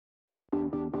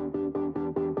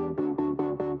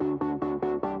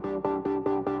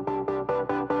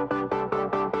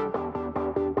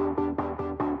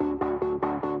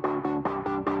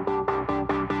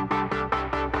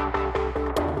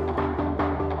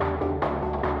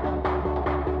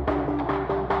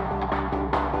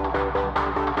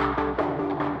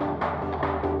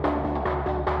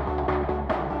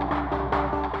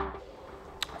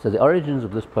So the origins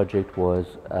of this project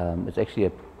was, it's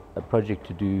actually a project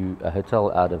to do a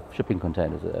hotel out of shipping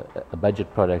containers, a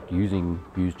budget product using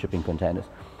used shipping containers.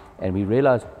 And we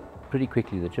realized pretty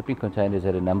quickly that shipping containers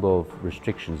had a number of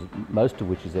restrictions, most of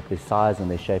which is that their size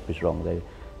and their shape is wrong.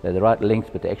 They're the right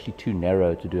length, but they're actually too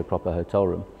narrow to do a proper hotel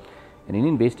room. And in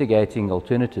investigating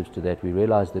alternatives to that, we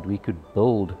realized that we could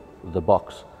build the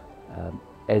box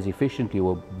as efficiently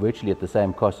or virtually at the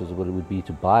same cost as what it would be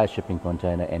to buy a shipping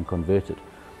container and convert it.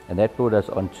 And that brought us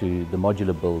onto the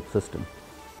modular system.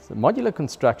 So modular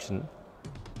construction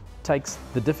takes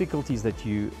the difficulties that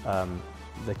you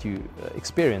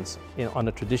experience on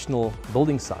a traditional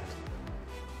building site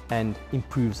and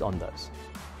improves on those.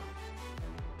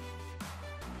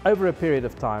 Over a period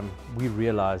of time, we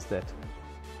realized that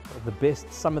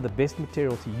some of the best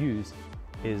material to use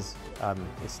is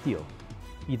steel,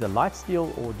 either light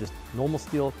steel or just normal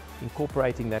steel,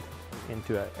 incorporating that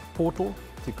into a portal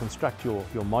to construct your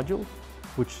module,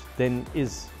 which then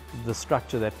is the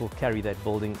structure that will carry that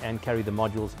building and carry the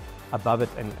modules above it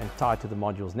and tie to the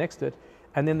modules next to it.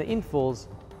 And then the infills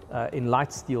in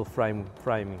light steel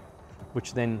framing,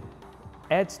 which then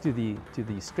adds to the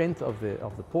strength of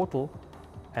the portal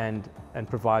and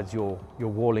provides your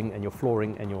walling and your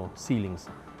flooring and your ceilings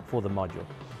for the module.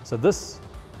 So this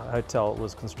hotel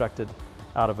was constructed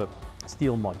out of a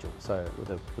steel module, so with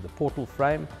a portal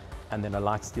frame and then a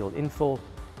light steel infill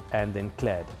and then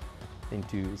clad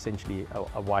into essentially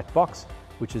a white box,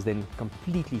 which is then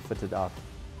completely fitted out.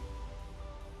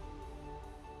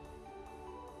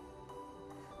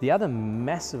 The other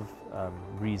massive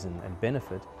reason and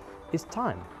benefit is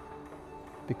time,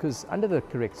 because under the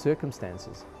correct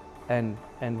circumstances and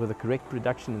with the correct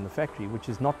production in the factory, which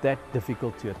is not that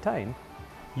difficult to attain,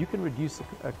 you can reduce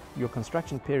your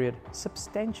construction period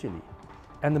substantially.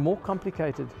 And the more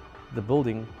complicated the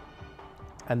building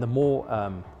and the more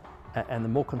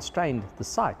constrained the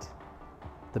site,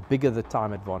 the bigger the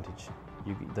time advantage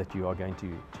that you are going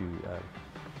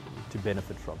to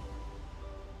benefit from.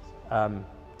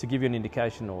 To give you an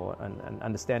indication or an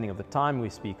understanding of the time we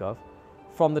speak of,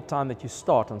 from the time that you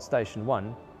start on station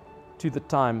 1 to the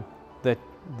time that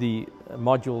the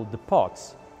module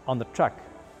departs on the truck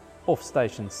off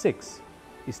station 6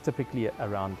 is typically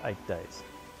around 8 days.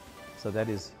 So that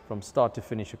is from start to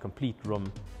finish a complete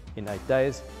room in 8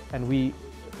 days, and we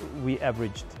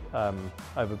averaged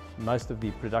over most of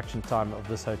the production time of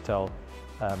this hotel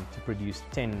to produce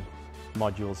 10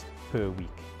 modules per week.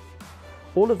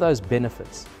 All of those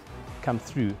benefits come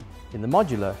through in the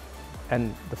modular,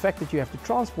 and the fact that you have to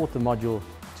transport the module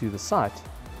to the site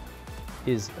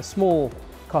is a small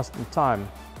cost and time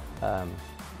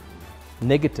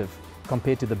negative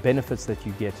compared to the benefits that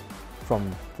you get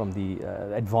from the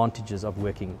advantages of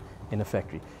working in a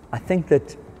factory. I think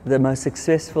that the most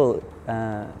successful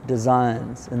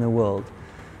designs in the world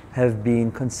have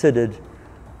been considered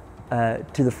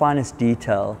to the finest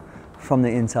detail from the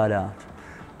inside out.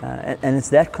 And it's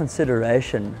that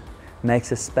consideration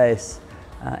makes a space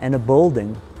and a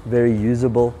building very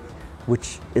usable,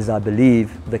 which is, I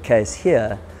believe, the case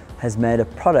here, has made a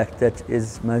product that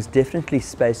is most definitely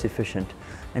space efficient.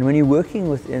 And when you're working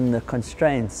within the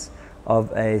constraints of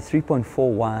a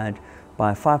 3.4 wide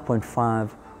by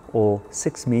 5.5 or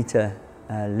 6 meter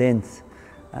length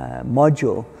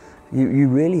module, you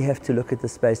really have to look at the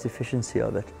space efficiency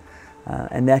of it.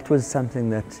 And that was something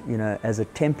that, you know, as a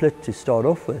template to start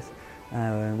off with,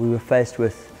 we were faced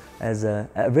with as a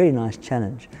very nice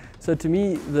challenge. So to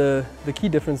me, the key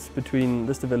difference between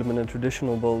this development and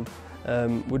traditional build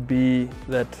would be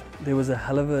that there was a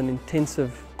hell of an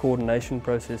intensive coordination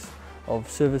process of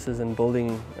services and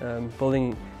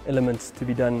building elements to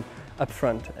be done up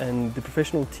front, and the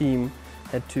professional team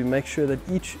had to make sure that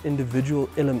each individual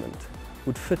element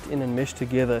would fit in and mesh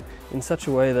together in such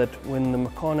a way that when the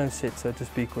Meccano set, so to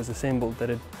speak, was assembled,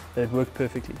 that it worked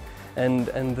perfectly. And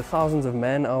the thousands of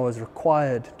man hours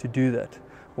required to do that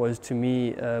was, to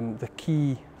me, the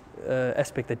key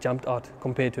aspect that jumped out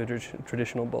compared to a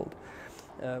traditional build.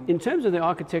 In terms of the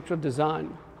architectural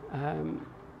design,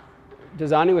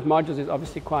 designing with modules is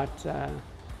obviously quite,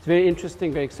 it's very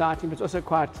interesting, very exciting, but it's also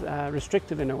quite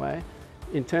restrictive in a way.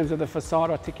 In terms of the facade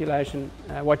articulation,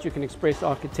 what you can express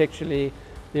architecturally,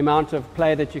 the amount of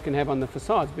play that you can have on the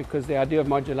facades, because the idea of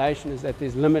modulation is that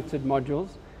there's limited modules,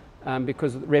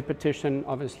 because repetition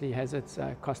obviously has its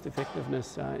cost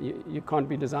effectiveness. You can't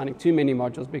be designing too many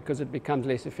modules because it becomes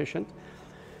less efficient.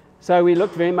 So we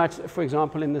looked very much, for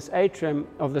example, in this atrium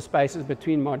of the spaces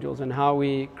between modules and how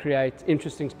we create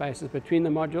interesting spaces between the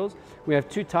modules. We have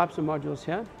two types of modules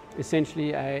here,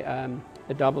 essentially a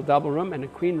double room and a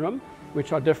queen room,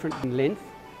 which are different in length.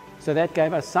 So that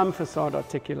gave us some facade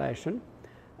articulation.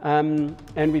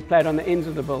 and we played on the ends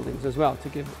of the buildings as well to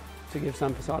give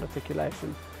some facade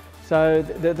articulation. So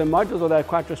the modules, although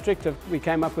quite restrictive, we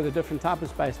came up with a different type of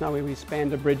space now where we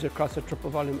spanned a bridge across a triple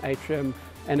volume atrium,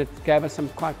 and it gave us some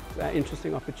quite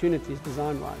interesting opportunities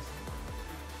design-wise.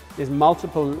 There's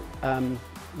multiple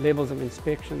levels of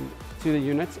inspection to the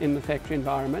units in the factory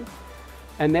environment,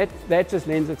 and that just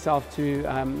lends itself to,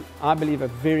 I believe, a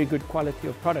very good quality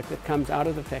of product that comes out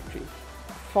of the factory.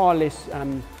 Far less,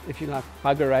 if you like,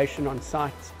 buggeration on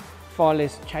site, far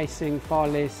less chasing, far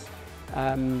less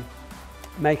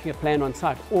making a plan on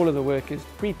site. All of the work is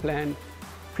pre-planned,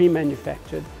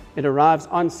 pre-manufactured. It arrives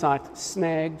on site,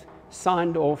 snagged,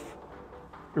 signed off,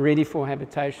 ready for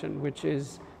habitation, which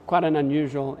is quite an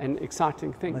unusual and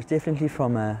exciting thing. Most definitely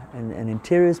from an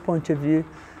interiors point of view,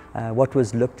 what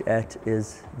was looked at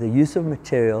is the use of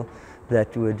material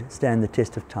that would stand the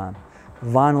test of time.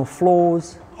 Vinyl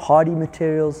floors, hardy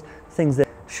materials, things that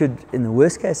should, in the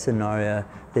worst case scenario,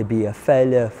 there be a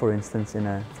failure, for instance,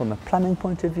 from a plumbing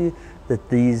point of view, that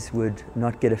these would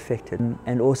not get affected.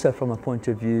 And also from a point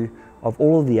of view of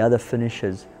all of the other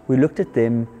finishes, we looked at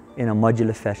them in a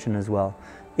modular fashion as well.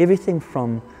 Everything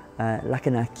from like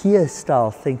an IKEA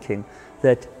style thinking,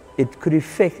 that it could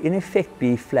in effect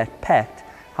be flat packed.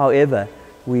 However,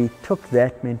 we took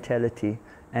that mentality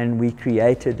and we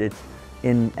created it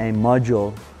in a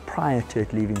module prior to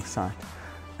it leaving site.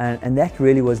 And that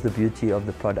really was the beauty of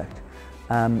the product.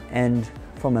 And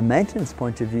from a maintenance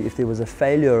point of view, if there was a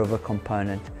failure of a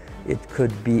component, it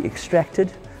could be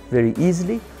extracted very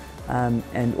easily,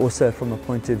 and also from a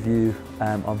point of view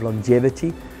of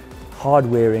longevity, hard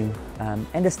wearing,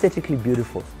 and aesthetically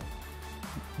beautiful.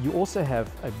 You also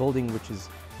have a building which is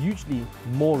hugely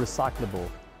more recyclable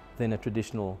than a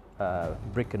traditional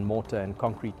brick and mortar and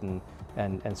concrete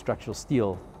and structural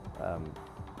steel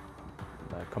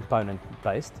component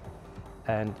based,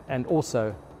 and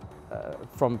also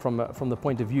from the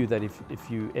point of view that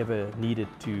if you ever needed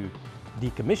to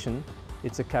decommission,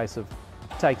 it's a case of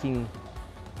taking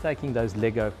those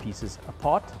Lego pieces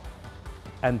apart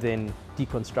and then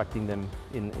deconstructing them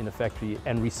in a factory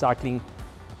and recycling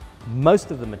most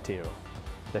of the material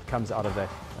that comes out of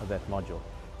that module.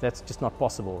 That's just not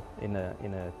possible in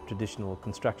a traditional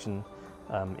construction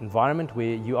environment,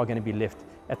 where you are going to be left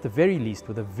at the very least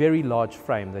with a very large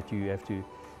frame that you have to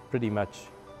pretty much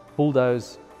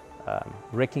bulldoze,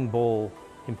 wrecking ball,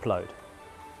 implode,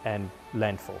 and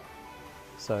landfall.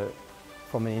 So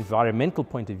from an environmental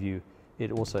point of view,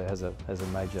 it also has a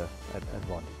major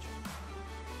advantage.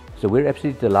 So we're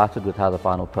absolutely delighted with how the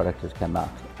final product has come out.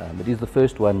 It is the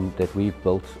first one that we've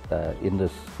built in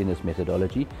this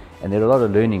methodology, and there are a lot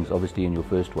of learnings obviously in your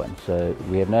first one. So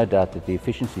we have no doubt that the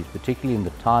efficiencies, particularly in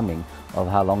the timing of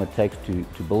how long it takes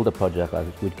to build a project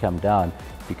like this, would come down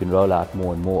if you can roll out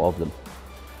more and more of them.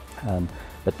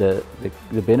 But the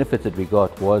benefits that we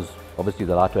got was obviously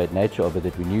the lightweight nature of it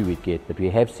that we knew we'd get, but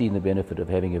we have seen the benefit of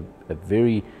having a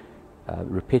very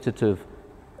repetitive,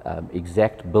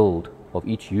 exact build of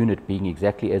each unit being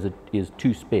exactly as it is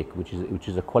to spec, which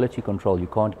is a quality control you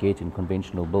can't get in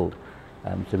conventional build.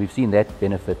 So we've seen that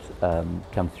benefit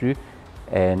come through,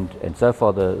 and so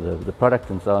far the product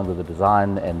and so on, with the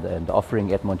design and the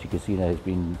offering at Montecasino, has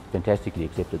been fantastically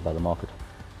accepted by the market.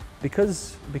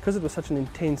 Because it was such an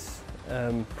intense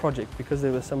project, because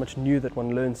there was so much new that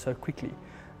one learned so quickly,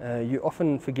 you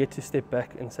often forget to step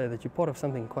back and say that you're part of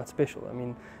something quite special. I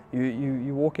mean,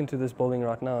 you walk into this building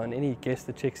right now, and any guest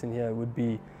that checks in here would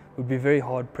be very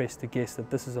hard pressed to guess that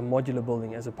this is a modular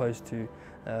building as opposed to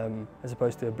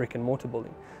a brick and mortar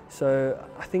building. So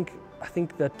I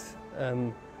think that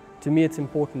to me it's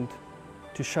important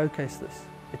to showcase this.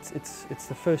 It's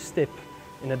the first step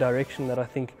in a direction that I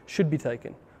think should be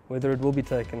taken. Whether it will be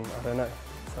taken, I don't know.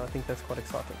 So I think that's quite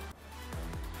exciting.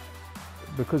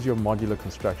 Because your modular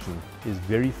construction is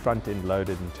very front-end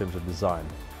loaded in terms of design,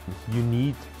 you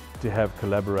need to have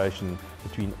collaboration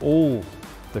between all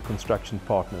the construction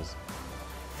partners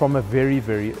from a very,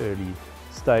 very early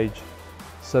stage,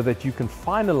 so that you can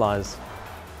finalize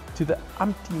to the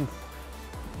umpteenth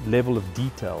level of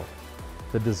detail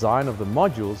the design of the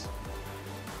modules,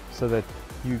 so that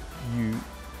you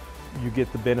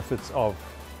get the benefits of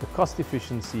the cost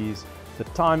efficiencies, the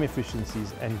time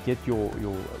efficiencies, and get your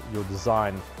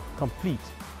design complete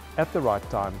at the right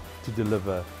time to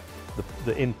deliver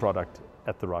the end product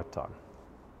at the right time.